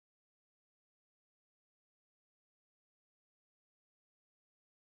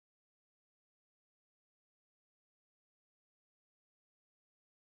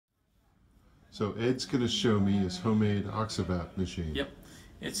So Ed's going to show me his homemade Oxalic machine. Yep.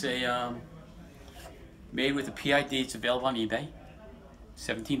 It's a made with a PID. It's available on eBay.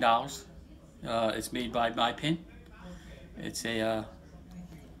 $17. It's made by MyPin. It's a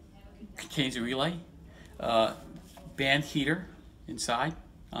contains a relay, band heater inside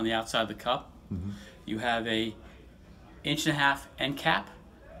on the outside of the cup. Mm-hmm. You have a 1.5-inch end cap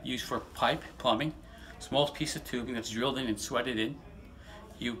used for pipe plumbing. Small piece of tubing that's drilled in and sweated in.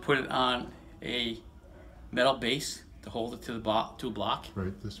 You put it on a metal base to hold it to a block.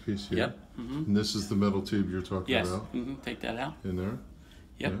 Right, this piece here. Yep. Mm-hmm. And this is the metal tube you're talking Yes. about. Mm-hmm. Take that out. In there.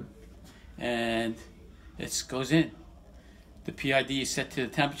 Yep. Yeah. And it goes in. The PID is set to the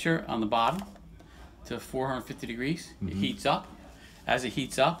temperature on the bottom to 450 degrees. Mm-hmm. It heats up. As it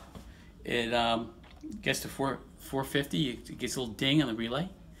heats up, it gets to 450. It gets a little ding on the relay.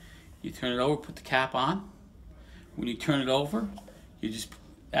 You turn it over, put the cap on. When you turn it over, you just,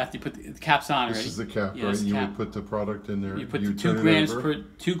 after you put the cap's on already. This is the cap, yeah, right? You cap. would put the product in there. You put you the turn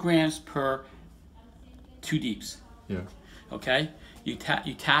 2 grams per 2 deeps. Yeah. Okay? You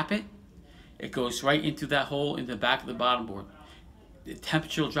tap it. It goes right into that hole in the back of the bottom board. The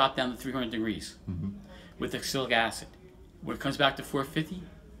temperature will drop down to 300 degrees with oxalic acid. When it comes back to 450, you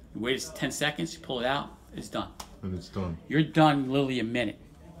wait 10 seconds, you pull it out, it's done. And it's done. You're done in literally a minute.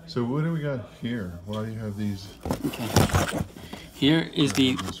 So what do we got here? Why do you have these? Okay. Here is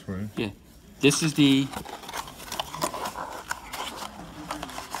the, this way. yeah, this is the,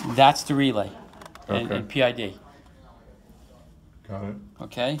 that's the relay and PID. Got it.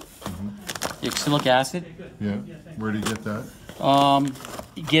 Okay? The oxalic acid. Yeah. Where do you get that?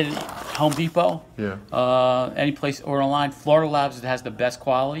 You get it at Home Depot. Yeah. Any place or online. Florida Labs, it has the best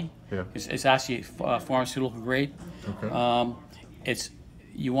quality. Yeah. It's actually pharmaceutical grade. Okay.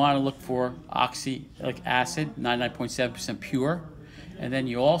 You want to look for oxalic acid, 99.7% pure, and then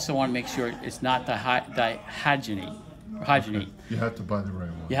you also want to make sure it's not dihydrogenate. Okay. You have to buy the right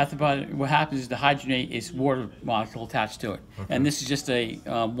one. You have to buy. What happens is the hydrogenate is water molecule attached to it, and this is just a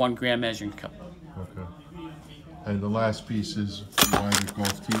 1 gram measuring cup. Okay. And the last piece is why the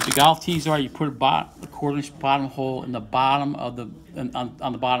golf tees? The golf tees are, you put a 1/4-inch bottom hole in the bottom of the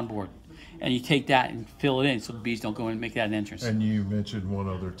on the bottom board, and you take that and fill it in so the bees don't go in and make that an entrance. And you mentioned one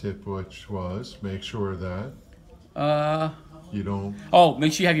other tip, which was make sure that you don't. Oh,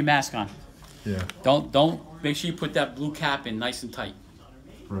 make sure you have your mask on. Yeah. Don't make sure you put that blue cap in nice and tight.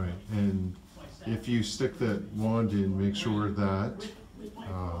 Right. And if you stick that wand in, make sure that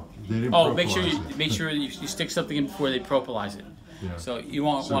they didn't. Oh, propylize make sure you stick something in before they propylize it. Yeah. So you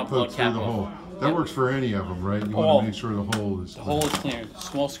won't So want to blow a put cap through the off. hole. That Yep. works for any of them, right? You All. want to make sure the hole is. The hole is clear.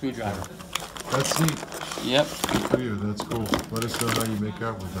 Small screwdriver. That's neat. Yep. Good for you. That's cool. Let us know how you make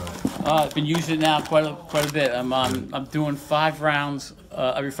out with that. I've been using it now quite a bit. I'm doing 5 rounds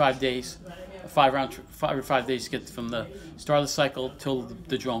every 5 days. 5 rounds every 5 days to get from the start of the cycle till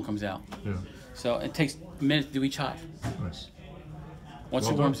the drone comes out. Yeah. So it takes a minute to do each hive. Nice. Once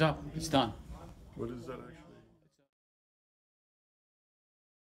Well it warms up, it's done. What is that actually?